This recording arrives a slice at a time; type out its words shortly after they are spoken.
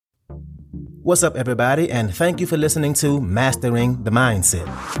What's up, everybody, and thank you for listening to Mastering the Mindset.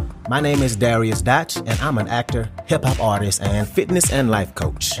 My name is Darius Dotch, and I'm an actor, hip-hop artist, and fitness and life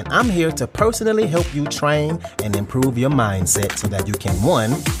coach. And I'm here to personally help you train and improve your mindset so that you can,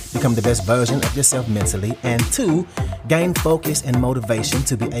 1, become the best version of yourself mentally, and 2, gain focus and motivation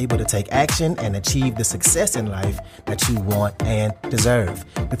to be able to take action and achieve the success in life that you want and deserve.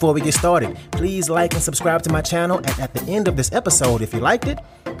 Before we get started, please like and subscribe to my channel, and at the end of this episode, if you liked it,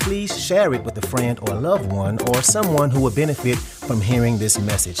 please share it with a friend or loved one or someone who would benefit from hearing this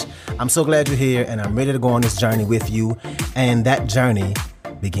message. I'm so glad you're here, and I'm ready to go on this journey with you, and that journey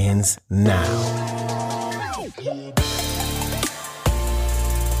begins now.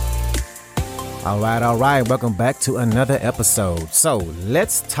 All right. Welcome back to another episode. So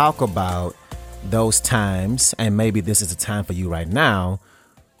let's talk about those times, and maybe this is a time for you right now,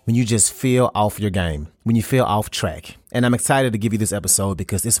 when you just feel off your game, when you feel off track. And I'm excited to give you this episode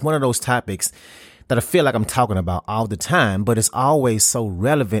because it's one of those topics that I feel like I'm talking about all the time, but it's always so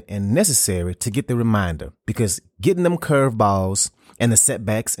relevant and necessary to get the reminder, because getting them curveballs and the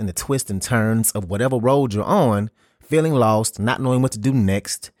setbacks and the twists and turns of whatever road you're on, feeling lost, not knowing what to do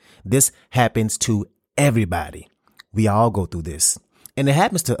next, this happens to everybody. We all go through this, and it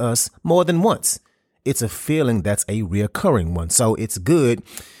happens to us more than once. It's a feeling that's a reoccurring one. So it's good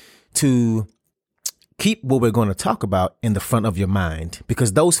to keep what we're going to talk about in the front of your mind,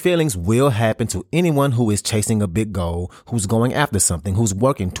 because those feelings will happen to anyone who is chasing a big goal, who's going after something, who's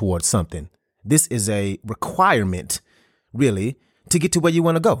working towards something. This is a requirement, really, to get to where you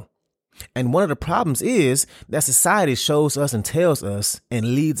want to go. And one of the problems is that society shows us and tells us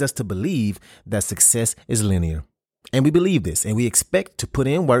and leads us to believe that success is linear. And we believe this, and we expect to put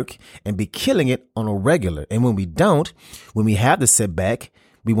in work and be killing it on a regular. And when we don't, when we have the setback,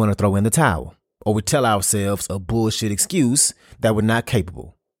 we want to throw in the towel, or we tell ourselves a bullshit excuse that we're not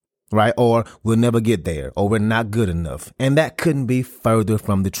capable, right? Or we'll never get there, or we're not good enough. And that couldn't be further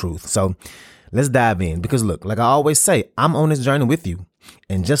from the truth. So let's dive in, because look, like I always say, I'm on this journey with you.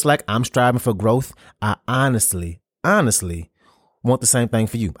 And just like I'm striving for growth, I honestly want the same thing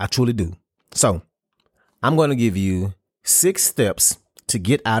for you. I truly do. So I'm going to give you 6 steps to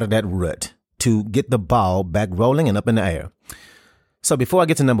get out of that rut, to get the ball back rolling and up in the air. So before I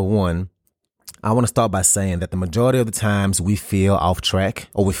get to number 1, I want to start by saying that the majority of the times we feel off track,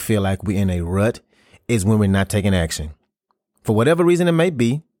 or we feel like we're in a rut, is when we're not taking action. For whatever reason it may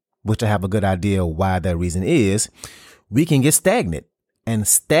be, which I have a good idea why that reason is, we can get stagnant. And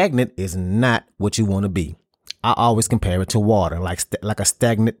stagnant is not what you want to be. I always compare it to water, like a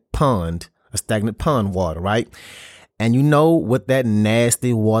stagnant pond water, right? And you know what that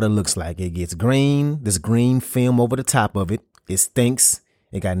nasty water looks like. It gets green, this green film over the top of it. It stinks.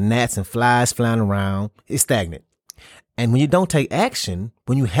 It got gnats and flies flying around. It's stagnant. And when you don't take action,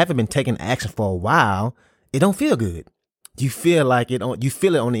 when you haven't been taking action for a while, it don't feel good. You feel you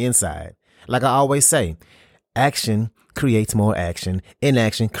feel it on the inside. Like I always say, action creates more action.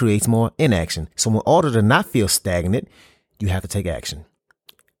 Inaction creates more inaction. So in order to not feel stagnant, you have to take action.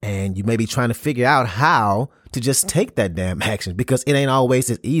 And you may be trying to figure out how to just take that damn action, because it ain't always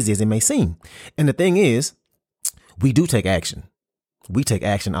as easy as it may seem. And the thing is, we do take action. We take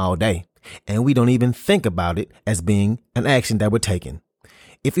action all day, and we don't even think about it as being an action that we're taking.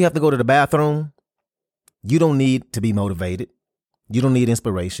 If you have to go to the bathroom, you don't need to be motivated. You don't need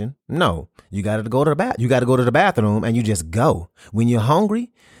inspiration. No, you got to go to the bathroom, and you just go. When you're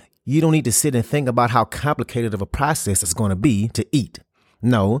hungry, you don't need to sit and think about how complicated of a process it's going to be to eat.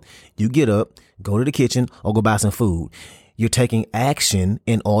 No, you get up, go to the kitchen, or go buy some food. You're taking action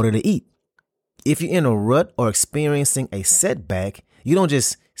in order to eat. If you're in a rut or experiencing a setback, you don't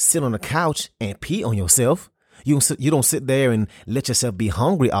just sit on the couch and pee on yourself. You don't sit there and let yourself be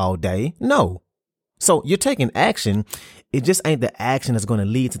hungry all day. No. So you're taking action. It just ain't the action that's going to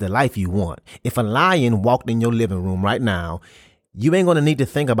lead to the life you want. If a lion walked in your living room right now, you ain't going to need to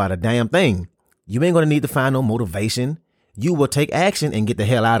think about a damn thing. You ain't going to need to find no motivation. You will take action and get the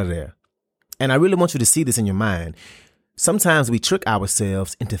hell out of there. And I really want you to see this in your mind. Sometimes we trick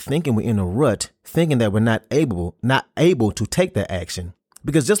ourselves into thinking we're in a rut, thinking that we're not able to take that action.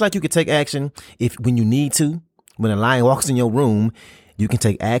 Because just like you can take action when you need to, when a lion walks in your room, you can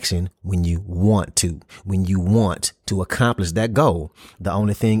take action when you want to accomplish that goal. The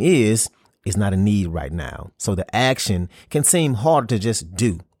only thing is, it's not a need right now. So the action can seem harder to just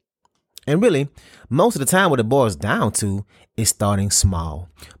do. And really, most of the time what it boils down to is starting small.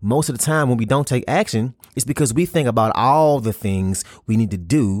 Most of the time when we don't take action, it's because we think about all the things we need to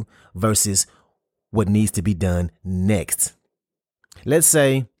do versus what needs to be done next. Let's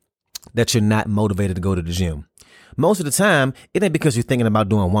say that you're not motivated to go to the gym. Most of the time, it ain't because you're thinking about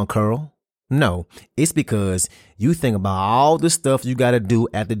doing one curl. No, it's because you think about all the stuff you got to do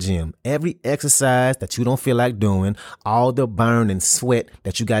at the gym, every exercise that you don't feel like doing, all the burn and sweat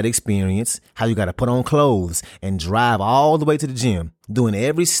that you got to experience, how you got to put on clothes and drive all the way to the gym, doing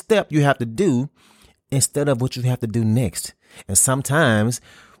every step you have to do instead of what you have to do next. And sometimes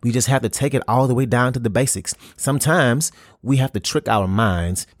we just have to take it all the way down to the basics. Sometimes we have to trick our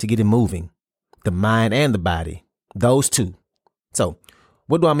minds to get it moving, the mind and the body, those two. So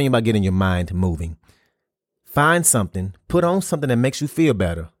what do I mean by getting your mind moving? Find something, put on something that makes you feel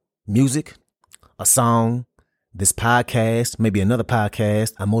better. Music, a song, this podcast, maybe another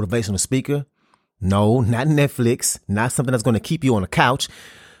podcast, a motivational speaker. No, not Netflix, not something that's going to keep you on the couch,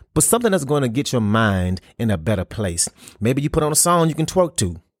 but something that's going to get your mind in a better place. Maybe you put on a song you can twerk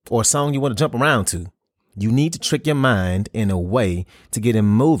to or a song you want to jump around to. You need to trick your mind in a way to get it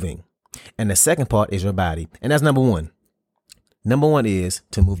moving. And the second part is your body. And that's number one. Number one is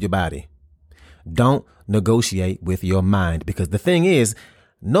to move your body. Don't negotiate with your mind, because the thing is,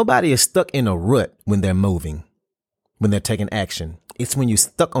 nobody is stuck in a rut when they're moving, when they're taking action. It's when you're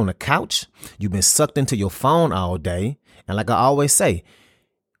stuck on a couch, you've been sucked into your phone all day. And like I always say,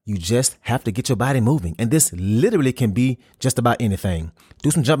 you just have to get your body moving. And this literally can be just about anything. Do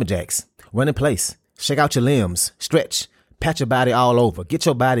some jumping jacks, run in place, shake out your limbs, stretch, pat your body all over, get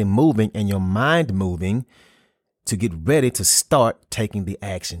your body moving and your mind moving to get ready to start taking the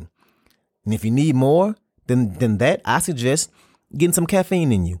action. And if you need more than that, I suggest getting some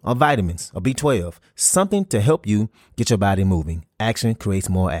caffeine in you, or vitamins, or B12, something to help you get your body moving. Action creates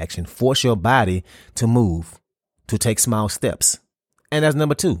more action. Force your body to move, to take small steps. And that's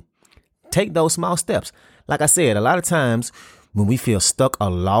number two. Take those small steps. Like I said, a lot of times when we feel stuck or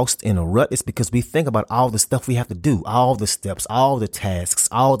lost in a rut, it's because we think about all the stuff we have to do, all the steps, all the tasks,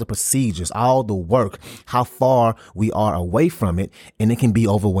 all the procedures, all the work, how far we are away from it. And it can be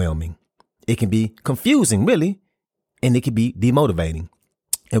overwhelming. It can be confusing, really. And it can be demotivating.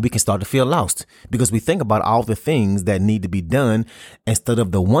 And we can start to feel lost because we think about all the things that need to be done instead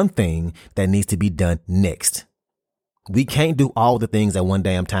of the one thing that needs to be done next. We can't do all the things at one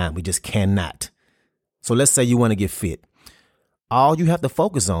damn time. We just cannot. So let's say you want to get fit. All you have to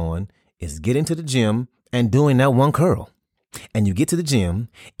focus on is getting to the gym and doing that one curl. And you get to the gym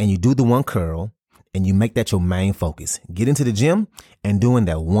and you do the one curl and you make that your main focus. Get into the gym and doing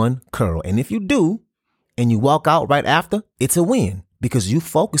that one curl. And if you do and you walk out right after, it's a win because you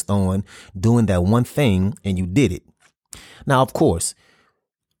focused on doing that one thing and you did it. Now, of course,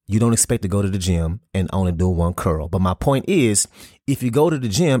 you don't expect to go to the gym and only do one curl. But my point is, if you go to the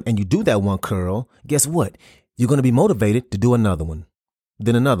gym and you do that one curl, guess what? You're going to be motivated to do another one,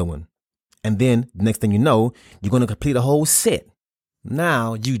 then another one. And then the next thing you know, you're going to complete a whole set.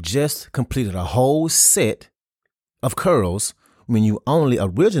 Now you just completed a whole set of curls when you only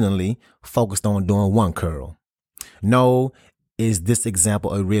originally focused on doing one curl. No, is this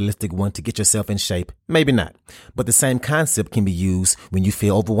example a realistic one to get yourself in shape? Maybe not. But the same concept can be used when you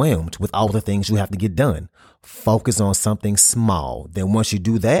feel overwhelmed with all the things you have to get done. Focus on something small. Then once you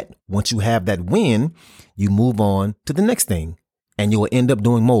do that, once you have that win, you move on to the next thing and you will end up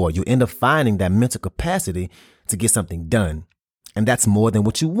doing more. You'll end up finding that mental capacity to get something done. And that's more than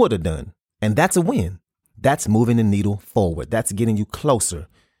what you would have done. And that's a win. That's moving the needle forward. That's getting you closer.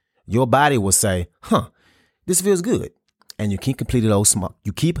 Your body will say, this feels good. And you keep completing those small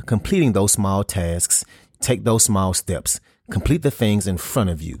tasks. Take those small steps. Complete the things in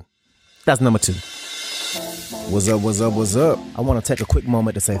front of you. That's number two. What's up? I want to take a quick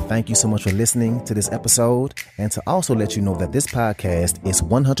moment to say thank you so much for listening to this episode and to also let you know that this podcast is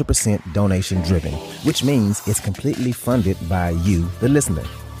 100% donation driven, which means it's completely funded by you, the listener.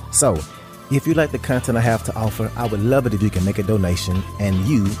 So if you like the content I have to offer, I would love it if you can make a donation and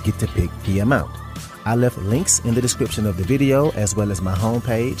you get to pick the amount. I left links in the description of the video as well as my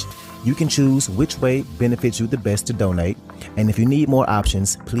homepage. You can choose which way benefits you the best to donate. And if you need more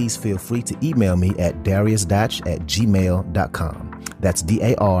options, please feel free to email me at dariusdotch@gmail.com. That's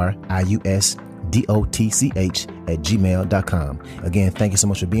DARIUSDOTCH@gmail.com. Again, thank you so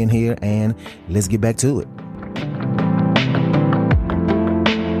much for being here and let's get back to it.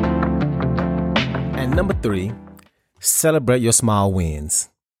 And number three, celebrate your small wins.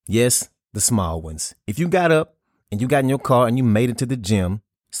 Yes, the small ones. If you got up and you got in your car and you made it to the gym,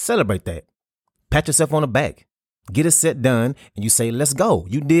 celebrate that. Pat yourself on the back. Get a set done and you say, let's go.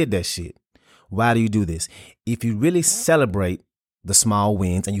 You did that shit. Why do you do this? If you really celebrate the small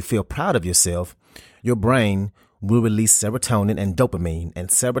wins and you feel proud of yourself, your brain will release serotonin and dopamine. And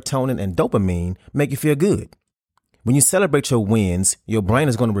serotonin and dopamine make you feel good. When you celebrate your wins, your brain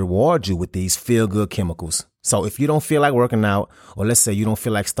is going to reward you with these feel-good chemicals. So if you don't feel like working out, or let's say you don't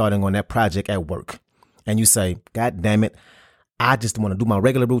feel like starting on that project at work, and you say, God damn it, I just want to do my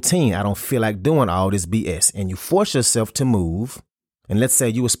regular routine. I don't feel like doing all this BS. And you force yourself to move. And let's say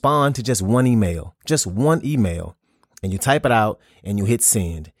you respond to just one email, and you type it out and you hit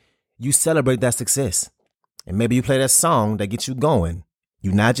send. You celebrate that success. And maybe you play that song that gets you going.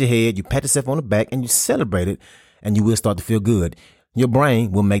 You nod your head, you pat yourself on the back, and you celebrate it, and you will start to feel good. Your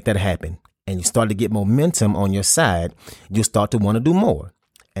brain will make that happen. And you start to get momentum on your side. You'll start to want to do more.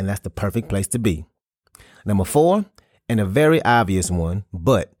 And that's the perfect place to be. Number 4, and a very obvious one,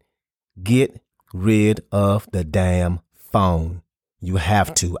 but get rid of the damn phone. You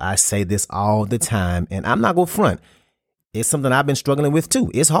have to. I say this all the time, and I'm not going to front. It's something I've been struggling with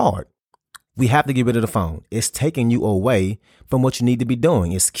too. It's hard. We have to get rid of the phone. It's taking you away from what you need to be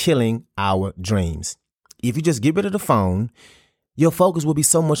doing. It's killing our dreams. If you just get rid of the phone, your focus will be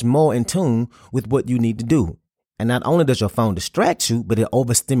so much more in tune with what you need to do. And not only does your phone distract you, but it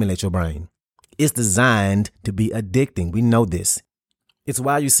overstimulates your brain. It's designed to be addicting. We know this. It's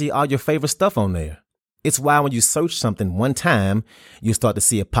why you see all your favorite stuff on there. It's why when you search something one time, you start to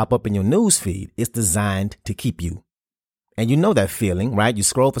see it pop up in your news feed. It's designed to keep you. And you know that feeling, right? You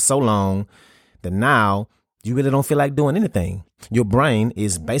scroll for so long that now you really don't feel like doing anything. Your brain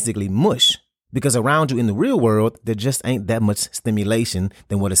is basically mush because around you in the real world, there just ain't that much stimulation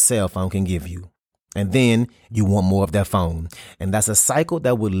than what a cell phone can give you. And then you want more of that phone. And that's a cycle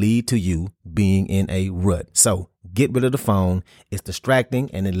that will lead to you being in a rut. So get rid of the phone. It's distracting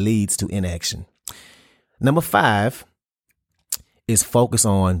and it leads to inaction. Number 5 is focus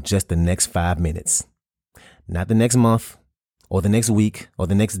on just the next 5 minutes, not the next month or the next week or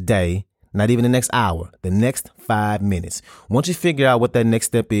the next day, not even the next hour, the next 5 minutes. Once you figure out what that next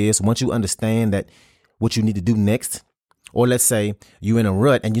step is, once you understand that what you need to do next, or let's say you're in a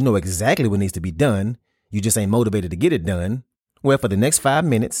rut and you know exactly what needs to be done, you just ain't motivated to get it done. Well, for the next 5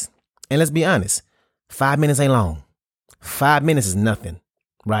 minutes, and let's be honest, 5 minutes ain't long. 5 minutes is nothing,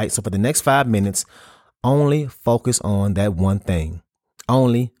 right? So for the next 5 minutes, only focus on that one thing.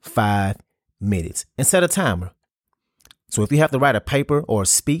 Only 5 minutes. And set a timer. So if you have to write a paper or a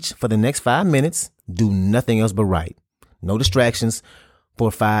speech for the next 5 minutes, do nothing else but write. No distractions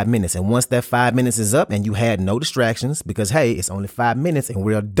for 5 minutes. And once that 5 minutes is up and you had no distractions, because, hey, it's only 5 minutes and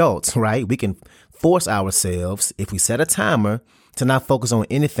we're adults, right? We can force ourselves, if we set a timer, to not focus on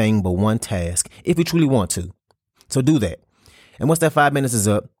anything but one task if we truly want to. So do that. And once that 5 minutes is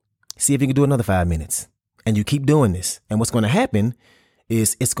up, see if you can do another 5 minutes. And you keep doing this. And what's going to happen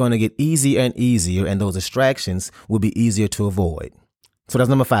is it's going to get easier and easier, and those distractions will be easier to avoid. So that's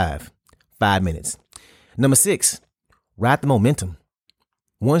number 5, 5 minutes. Number 6, ride the momentum.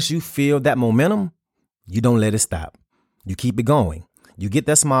 Once you feel that momentum, you don't let it stop. You keep it going. You get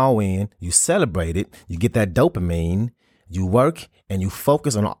that small win, you celebrate it, you get that dopamine, you work and you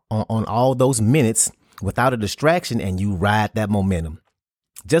focus on all those minutes without a distraction, and you ride that momentum.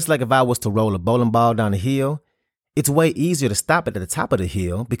 Just like if I was to roll a bowling ball down a hill, it's way easier to stop it at the top of the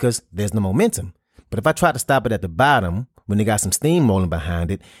hill because there's no momentum. But if I try to stop it at the bottom, when it got some steam rolling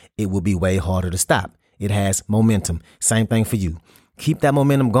behind it, it will be way harder to stop. It has momentum. Same thing for you. Keep that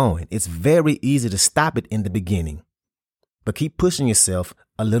momentum going. It's very easy to stop it in the beginning, but keep pushing yourself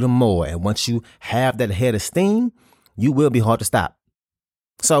a little more. And once you have that head of steam, you will be hard to stop.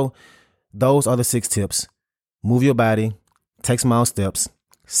 So those are the 6 tips. Move your body, take small steps,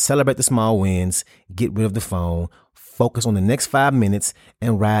 celebrate the small wins, get rid of the phone, focus on the next 5 minutes,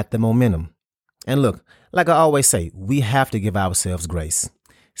 and ride the momentum. And look, like I always say, we have to give ourselves grace.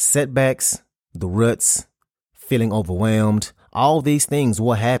 Setbacks, the ruts, feeling overwhelmed, all these things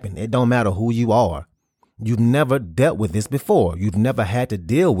will happen. It don't matter who you are. You've never dealt with this before. You've never had to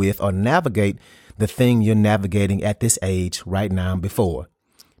deal with or navigate the thing you're navigating at this age right now before.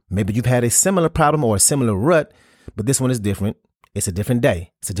 Maybe you've had a similar problem or a similar rut, but this one is different. It's a different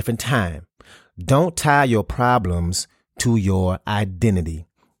day. It's a different time. Don't tie your problems to your identity.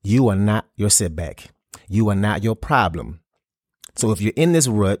 You are not your setback. You are not your problem. So if you're in this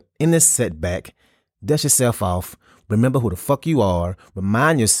rut, in this setback, dust yourself off. Remember who the fuck you are.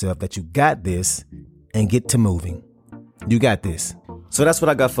 Remind yourself that you got this and get to moving. You got this. So that's what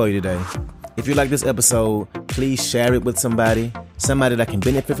I got for you today. If you like this episode, please share it with somebody that can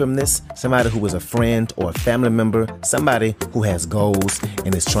benefit from this, somebody who is a friend or a family member, somebody who has goals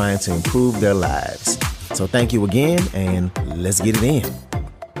and is trying to improve their lives. So thank you again, and let's get it in.